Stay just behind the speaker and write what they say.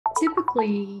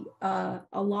Typically, a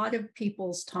lot of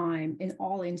people's time in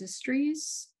all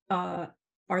industries are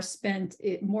spent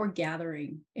more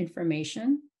gathering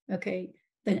information, okay,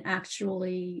 than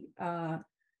actually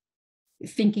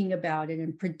thinking about it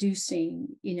and producing,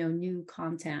 new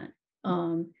content.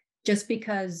 Just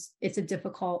because it's a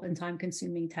difficult and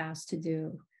time-consuming task to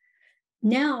do.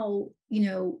 Now,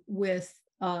 with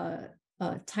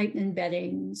Titan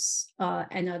embeddings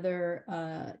and other,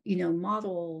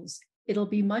 models, it'll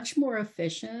be much more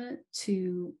efficient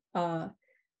to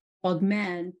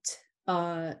augment,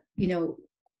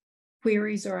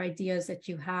 queries or ideas that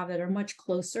you have that are much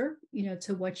closer,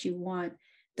 to what you want.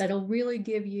 That'll really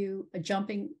give you a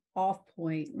jumping off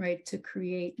point, right, to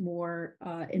create more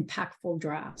impactful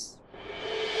drafts.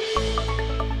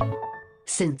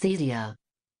 Synthesia.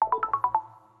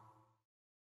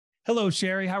 Hello,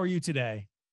 Sherry. How are you today?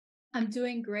 I'm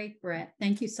doing great, Brett.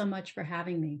 Thank you so much for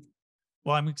having me.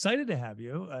 Well, I'm excited to have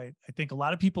you. I think a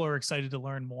lot of people are excited to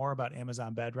learn more about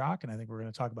Amazon Bedrock, and I think we're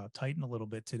going to talk about Titan a little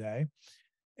bit today.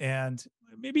 And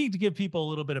maybe to give people a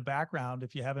little bit of background,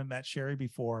 if you haven't met Sherry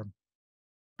before,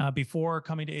 before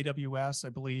coming to AWS, I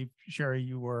believe, Sherry,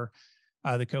 you were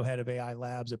the co-head of AI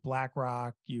Labs at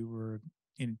BlackRock. You were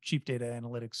chief data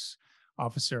analytics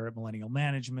officer at Millennial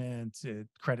Management, at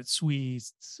Credit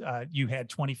Suisse. You had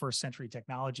 21st Century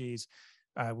Technologies,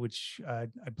 which I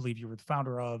believe you were the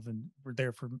founder of, and were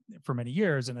there for many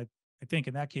years. And I think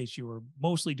in that case, you were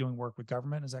mostly doing work with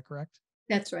government. Is that correct?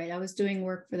 That's right. I was doing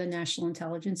work for the national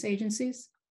intelligence agencies.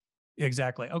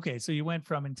 Exactly. Okay. So you went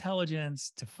from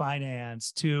intelligence to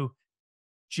finance to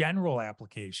general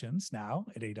applications now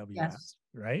at AWS, Yes.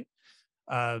 right?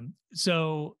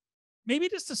 So maybe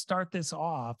just to start this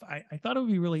off, I thought it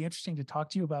would be really interesting to talk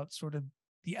to you about sort of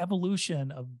the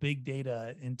evolution of big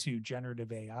data into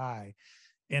generative AI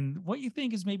and what you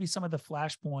think is maybe some of the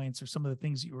flashpoints or some of the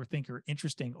things that you think are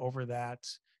interesting over that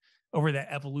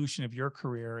evolution of your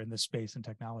career in this space and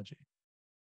technology.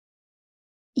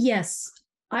 Yes,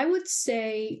 I would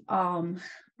say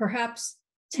perhaps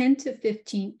 10 to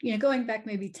 15, going back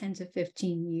maybe 10 to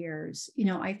 15 years,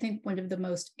 I think one of the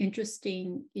most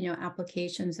interesting,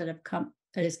 applications that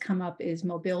has come up is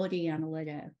mobility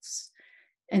analytics.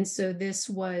 And so this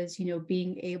was,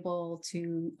 being able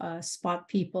to spot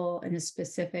people in a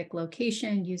specific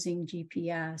location using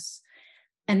GPS.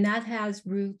 And that has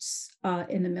roots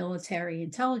in the military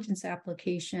intelligence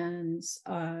applications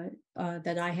that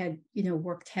I had,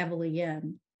 worked heavily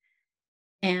in.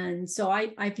 And so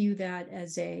I view that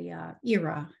as a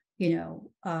era,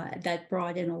 that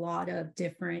brought in a lot of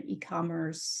different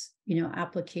e-commerce,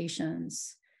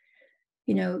 applications.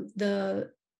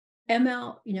 The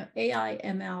ML, AI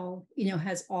ML,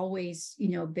 has always,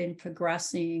 been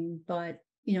progressing, but,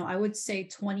 I would say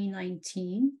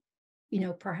 2019,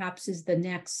 perhaps is the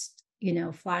next,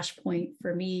 flashpoint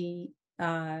for me,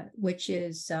 which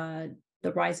is the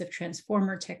rise of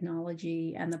transformer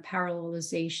technology and the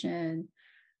parallelization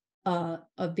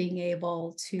of being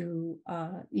able to,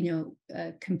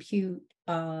 compute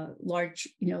large,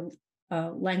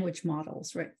 language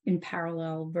models, right, in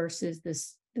parallel versus the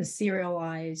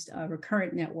serialized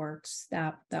recurrent networks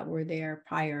that were there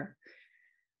prior.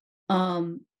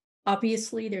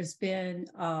 Obviously, there's been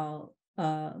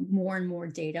more and more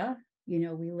data.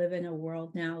 We live in a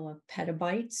world now of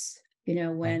petabytes.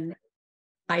 When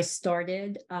I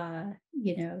started,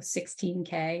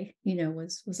 16K,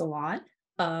 was a lot.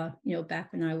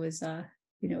 Back when I was,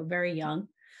 very young.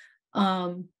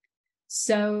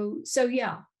 So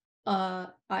yeah,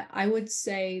 I would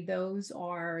say those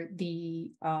are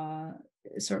the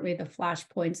certainly the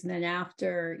flashpoints, and then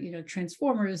after,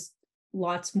 transformers,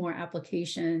 lots more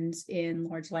applications in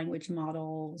large language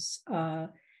models,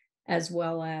 as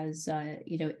well as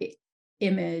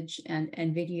image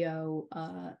and video,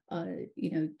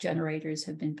 generators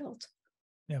have been built.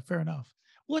 Yeah, fair enough.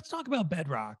 Well, let's talk about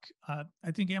Bedrock. I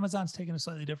think Amazon's taken a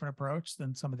slightly different approach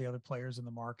than some of the other players in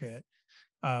the market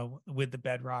with the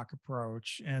Bedrock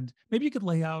approach. And maybe you could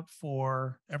lay out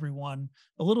for everyone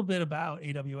a little bit about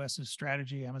AWS's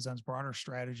strategy, Amazon's broader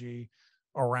strategy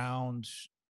around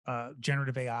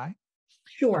generative AI.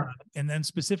 Sure. And then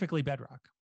specifically Bedrock.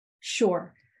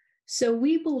 Sure. So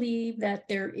we believe that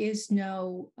there is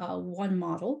no one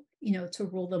model, to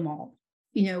rule them all.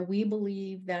 We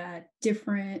believe that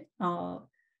different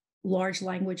large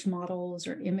language models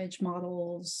or image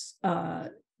models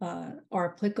are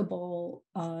applicable,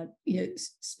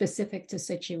 specific to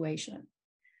situation.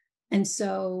 And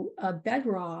so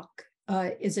Bedrock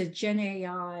is a Gen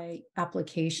AI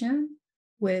application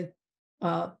with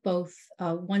both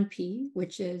 1P,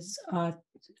 which is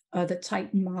the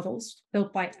Titan models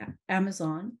built by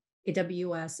Amazon,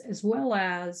 AWS, as well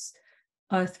as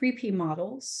 3P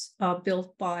models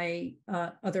built by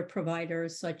other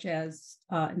providers such as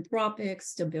Anthropic,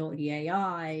 Stability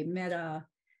AI, Meta,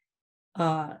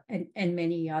 and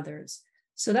many others.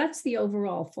 So that's the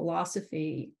overall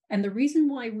philosophy. And the reason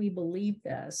why we believe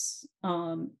this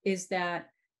is that,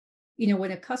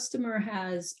 when a customer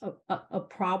has a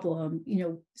problem,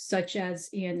 such as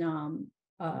in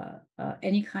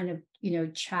any kind of,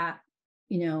 chat,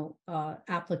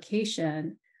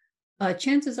 application,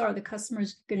 chances are the customer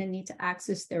is going to need to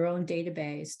access their own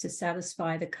database to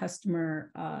satisfy the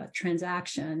customer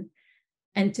transaction.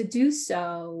 And to do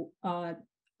so,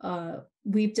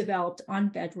 we've developed on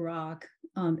Bedrock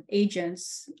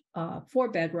agents for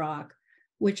Bedrock,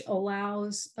 which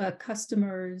allows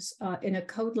customers in a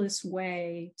codeless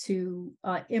way to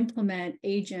implement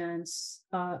agents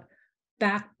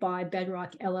backed by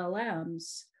Bedrock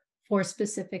LLMs for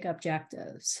specific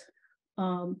objectives.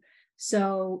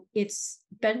 So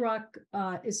Bedrock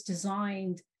is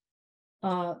designed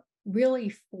really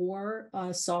for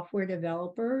software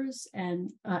developers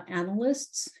and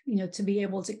analysts, to be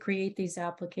able to create these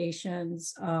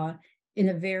applications in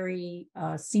a very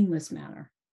seamless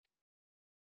manner.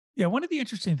 Yeah, one of the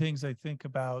interesting things I think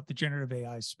about the generative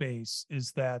AI space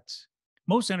is that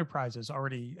most enterprises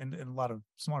already, and a lot of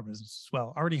smaller businesses as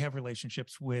well, already have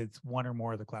relationships with one or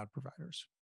more of the cloud providers.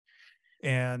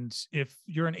 And if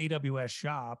you're an AWS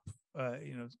shop,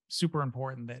 super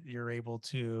important that you're able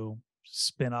to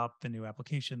spin up the new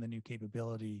application, the new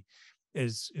capability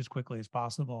as quickly as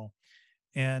possible.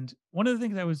 And one of the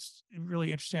things that was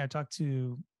really interesting, I talked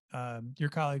to your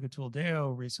colleague Atul Deo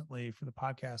recently for the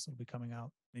podcast that'll be coming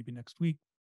out maybe next week.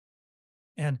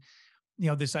 And,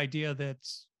 this idea that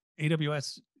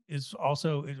AWS is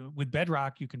also with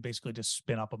Bedrock, you can basically just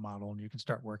spin up a model and you can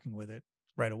start working with it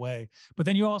right away. But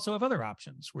then you also have other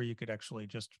options where you could actually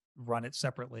just run it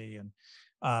separately and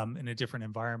in a different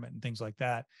environment and things like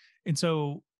that. And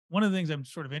so one of the things I'm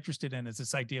sort of interested in is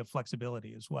this idea of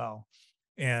flexibility as well.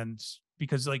 And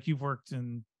because like you've worked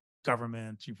in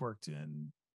government, you've worked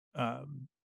in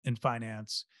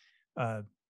finance,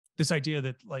 this idea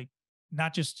that like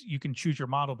not just you can choose your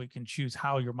model, but you can choose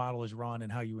how your model is run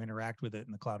and how you interact with it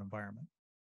in the cloud environment.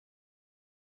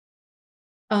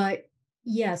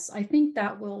 Yes, I think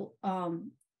that will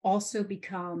also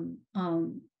become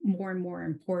more and more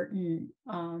important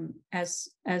as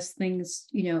things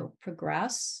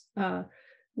progress.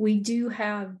 We do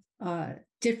have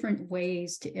different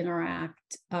ways to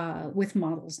interact with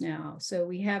models now. So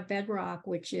we have Bedrock,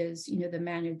 which is the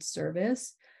managed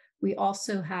service. We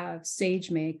also have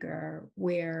SageMaker,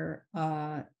 where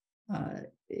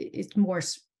it's more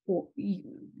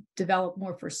developed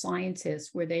more for scientists,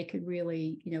 where they could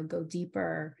really go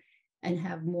deeper and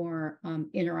have more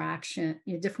interaction,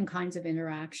 different kinds of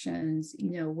interactions,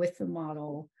 with the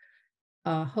model,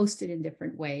 hosted in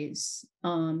different ways.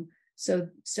 So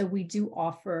we do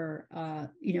offer,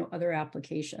 other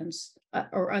applications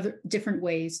or other different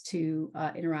ways to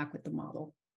interact with the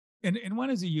model. And when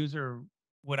as a user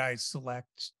would I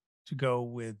select to go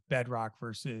with Bedrock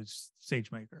versus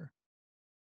SageMaker?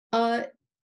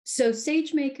 So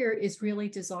SageMaker is really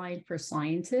designed for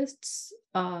scientists.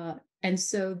 And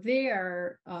so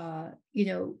there,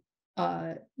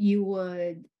 you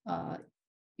would,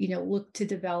 look to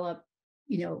develop,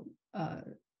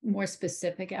 more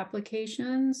specific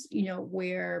applications,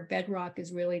 where Bedrock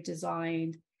is really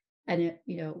designed and,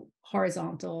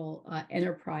 horizontal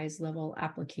enterprise level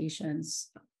applications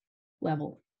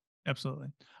level. Absolutely.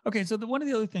 Okay. So one of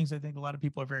the other things I think a lot of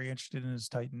people are very interested in is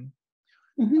Titan.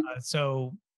 Mm-hmm.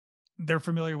 So they're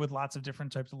familiar with lots of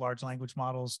different types of large language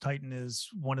models. Titan is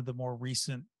one of the more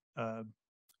recent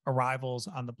arrivals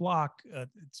on the block.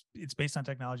 It's based on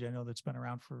technology I know that's been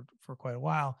around for quite a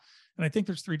while, and I think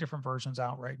there's 3 different versions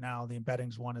out right now. The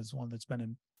Embeddings one is one that's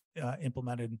been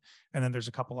implemented, and then there's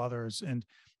a couple others. And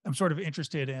I'm sort of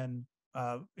interested in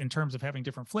terms of having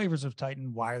different flavors of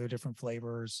Titan. Why are there different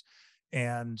flavors?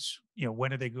 And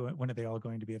when are they all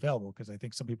going to be available? Because I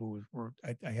think some people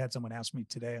I had someone ask me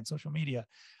today on social media,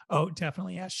 oh,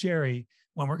 definitely ask Sherry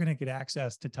when we're going to get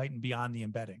access to Titan beyond the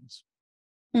embeddings.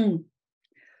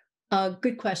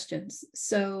 Good questions.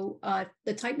 So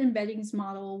the Titan embeddings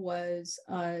model was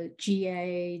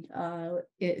GA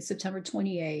September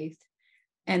 28th.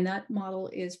 And that model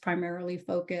is primarily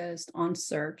focused on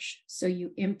search. So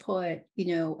you input,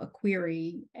 a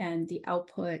query, and the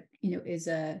output, is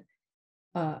a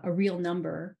real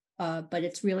number, but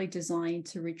it's really designed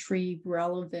to retrieve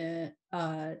relevant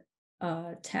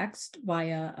text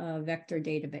via a vector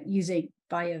database,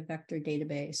 vector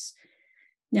database.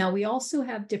 Now, we also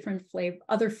have different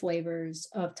other flavors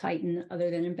of Titan other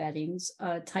than embeddings.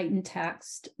 Titan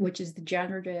Text, which is the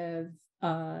generative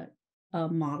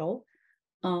model,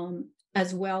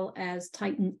 as well as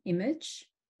Titan Image,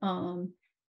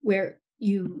 where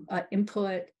you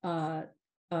input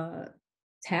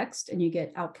text and you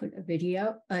get output a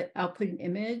video, output an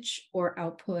image, or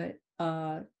output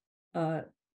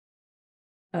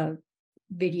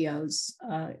videos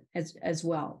as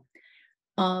well.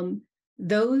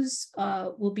 Those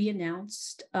will be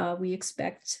announced, we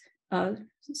expect,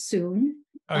 soon.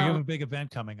 Oh, you have a big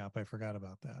event coming up. I forgot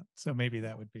about that. So maybe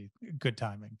that would be good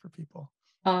timing for people.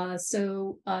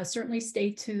 So certainly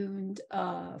stay tuned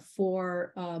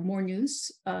for more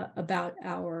news about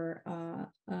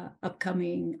our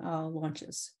upcoming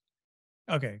launches.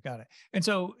 Okay, got it. And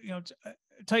so,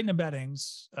 Titan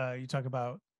embeddings, you talk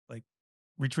about like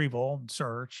retrieval,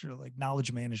 search, or like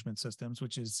knowledge management systems,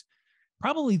 which is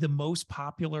probably the most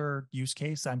popular use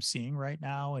case I'm seeing right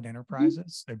now in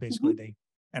enterprises. They're basically,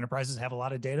 enterprises have a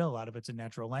lot of data, a lot of it's in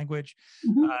natural language,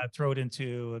 throw it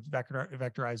into a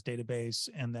vectorized database,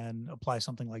 and then apply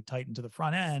something like Titan to the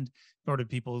front end in order to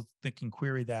people that can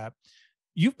query that.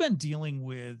 You've been dealing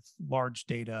with large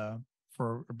data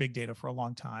or big data for a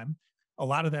long time. A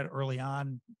lot of that early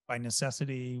on by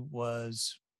necessity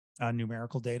was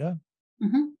numerical data.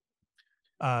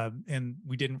 And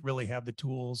we didn't really have the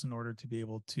tools in order to be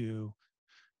able to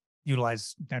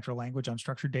utilize natural language,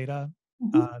 unstructured data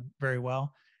very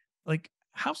well. Like,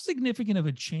 how significant of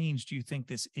a change do you think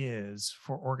this is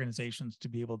for organizations to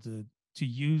be able to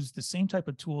use the same type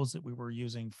of tools that we were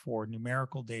using for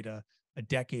numerical data a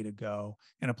decade ago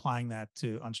and applying that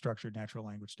to unstructured natural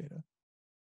language data?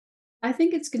 I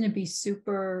think it's going to be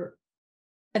super.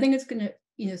 I think it's going to,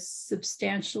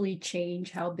 substantially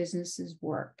change how businesses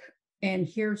work. And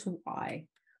here's why.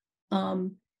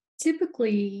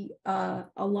 Typically, a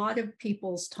lot of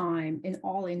people's time in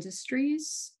all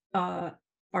industries are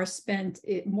spent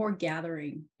more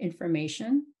gathering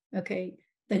information, okay,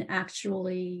 than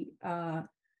actually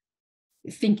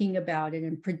thinking about it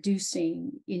and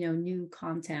producing, new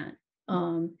content.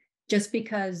 Just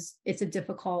because it's a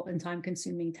difficult and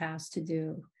time-consuming task to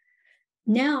do.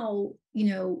 Now,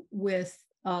 with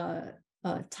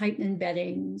Titan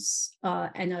embeddings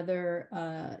and other,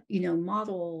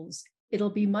 models, it'll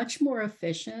be much more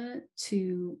efficient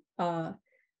to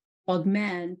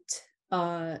augment,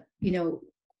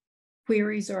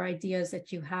 queries or ideas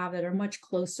that you have that are much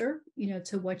closer,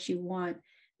 to what you want.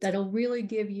 That'll really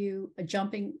give you a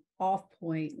jumping off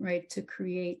point, right, to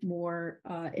create more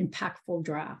impactful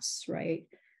drafts, right?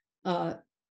 Or,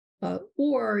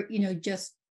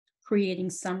 just creating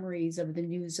summaries of the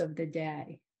news of the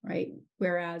day, right?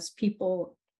 Whereas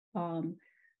people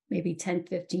maybe 10,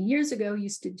 15 years ago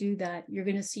used to do that, you're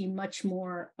going to see much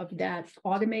more of that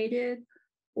automated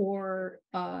or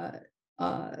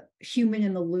human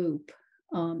in the loop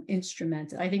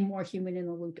instrumented. I think more human in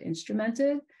the loop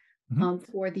instrumented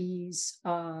for these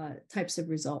types of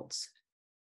results.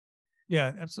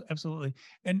 Yeah, absolutely.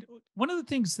 And one of the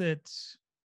things that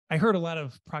I heard a lot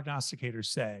of prognosticators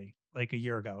say like a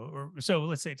year ago, or so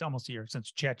let's say it's almost a year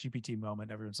since ChatGPT moment,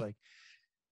 everyone's like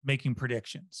making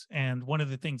predictions. And one of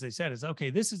the things they said is, okay,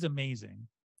 this is amazing,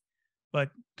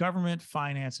 but government,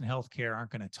 finance, and healthcare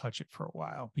aren't going to touch it for a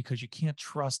while because you can't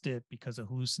trust it because of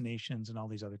hallucinations and all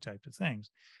these other types of things.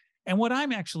 And what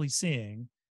I'm actually seeing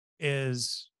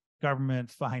is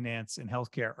government, finance, and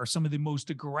healthcare are some of the most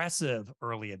aggressive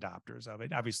early adopters of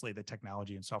it. Obviously, the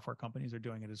technology and software companies are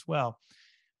doing it as well.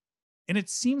 And it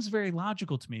seems very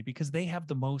logical to me because they have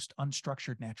the most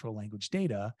unstructured natural language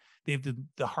data. They have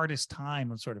the hardest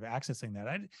time on sort of accessing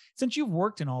that. Since you've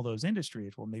worked in all those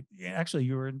industries, well, maybe actually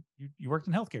you worked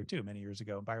in healthcare too many years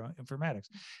ago, in bioinformatics.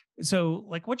 So,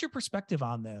 like, what's your perspective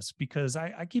on this? Because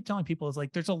I keep telling people it's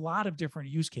like there's a lot of different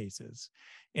use cases,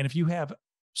 and if you have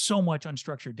so much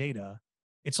unstructured data,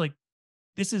 it's like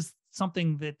this is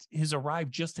something that has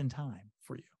arrived just in time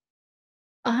for you.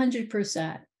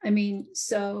 100%. I mean,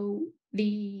 so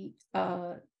the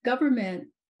government,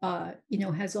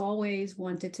 has always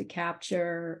wanted to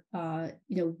capture,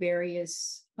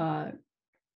 various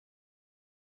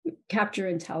capture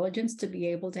intelligence to be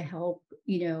able to help,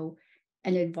 and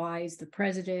advise the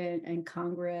president and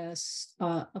Congress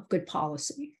of good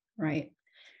policy, right?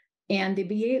 And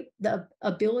the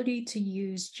ability to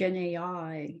use Gen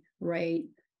AI, right,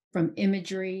 from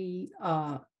imagery,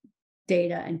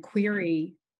 data and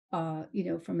query,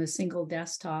 from a single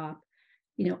desktop.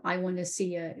 I want to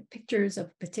see pictures of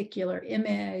a particular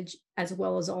image as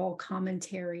well as all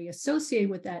commentary associated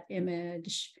with that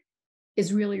image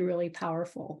is really, really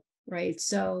powerful, right?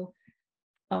 So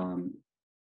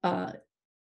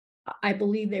I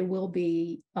believe they will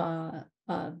be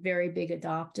very big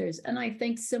adopters. And I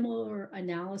think similar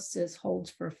analysis holds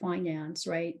for finance,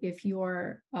 right? If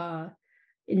you're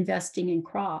investing in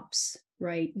crops,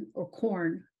 right, or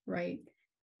corn, right,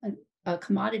 a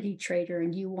commodity trader,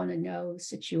 and you want to know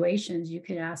situations, you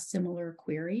can ask similar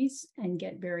queries and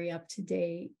get very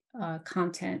up-to-date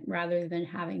content rather than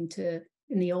having to,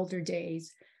 in the older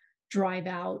days, drive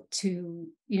out to,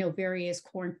 various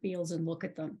cornfields and look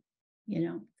at them,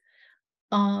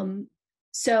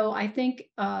 So I think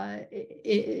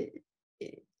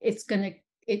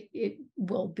it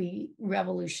will be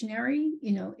revolutionary,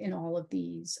 in all of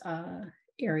these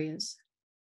areas.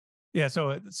 Yeah.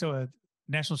 So a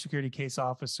national security case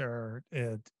officer,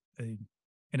 an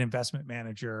investment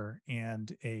manager,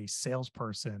 and a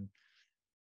salesperson,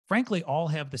 frankly, all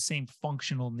have the same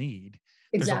functional need.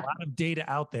 There's a lot of data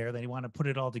out there. They want to put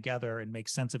it all together and make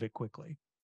sense of it quickly.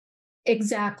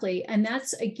 Exactly. And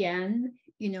that's, again,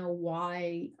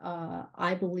 why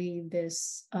I believe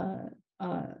this,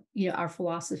 our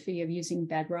philosophy of using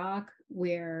Bedrock,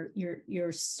 where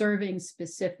you're serving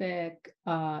specific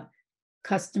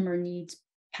customer needs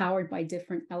powered by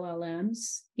different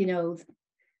LLMs,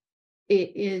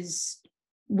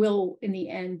 will in the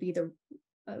end be the,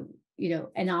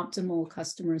 an optimal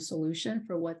customer solution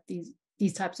for what these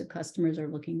types of customers are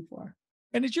looking for.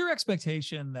 And it's your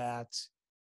expectation that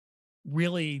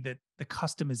really that the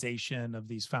customization of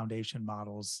these foundation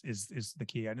models is the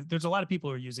key. And there's a lot of people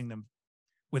who are using them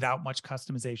without much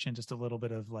customization, just a little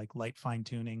bit of like light fine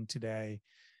tuning today.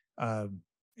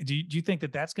 Do you think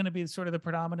that that's going to be sort of the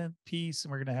predominant piece,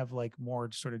 and we're going to have like more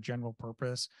sort of general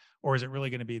purpose, or is it really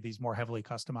going to be these more heavily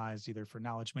customized, either for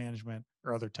knowledge management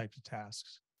or other types of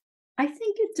tasks? I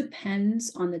think it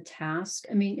depends on the task.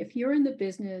 I mean, if you're in the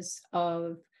business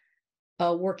of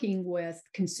working with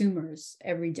consumers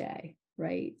every day,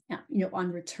 right,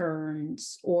 on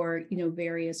returns or,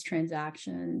 various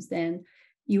transactions, then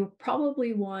you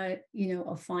probably want,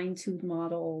 a fine-tuned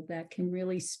model that can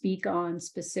really speak on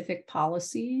specific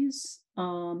policies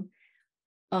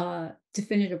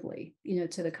definitively,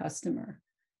 to the customer.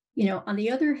 On the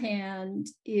other hand,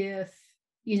 if,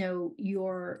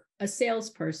 you're a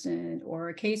salesperson or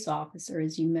a case officer,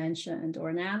 as you mentioned,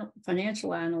 or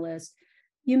financial analyst,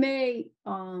 you may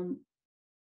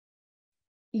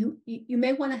you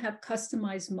may want to have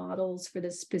customized models for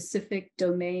the specific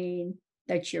domain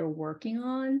that you're working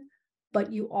on,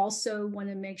 but you also want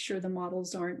to make sure the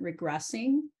models aren't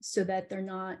regressing, so that they're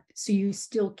not, so you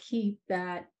still keep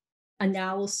that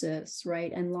analysis,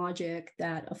 right, and logic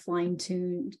that a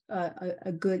fine-tuned,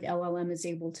 a good LLM is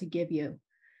able to give you.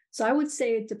 So I would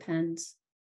say it depends.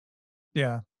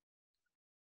 Yeah.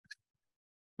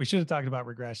 We should have talked about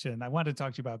regression. I wanted to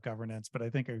talk to you about governance, but I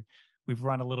think we've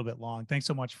run a little bit long. Thanks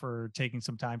so much for taking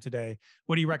some time today.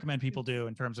 What do you recommend people do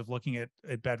in terms of looking at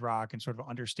Bedrock and sort of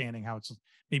understanding how it's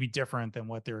maybe different than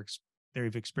what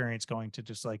they've experienced going to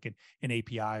just like an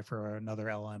API for another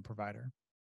LLM provider?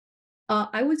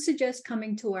 I would suggest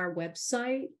coming to our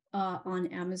website on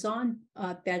Amazon,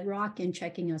 Bedrock, and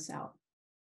checking us out.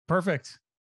 Perfect.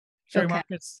 Sherry Okay.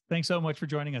 Marcus, thanks so much for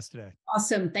joining us today.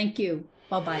 Awesome. Thank you.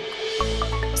 Bye-bye.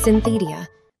 Synthedia,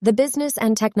 the business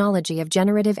and technology of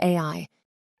generative AI.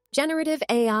 Generative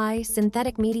AI,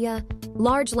 synthetic media,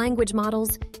 large language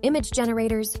models, image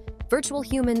generators, virtual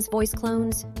humans, voice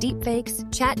clones, deepfakes,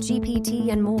 ChatGPT,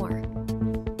 and more.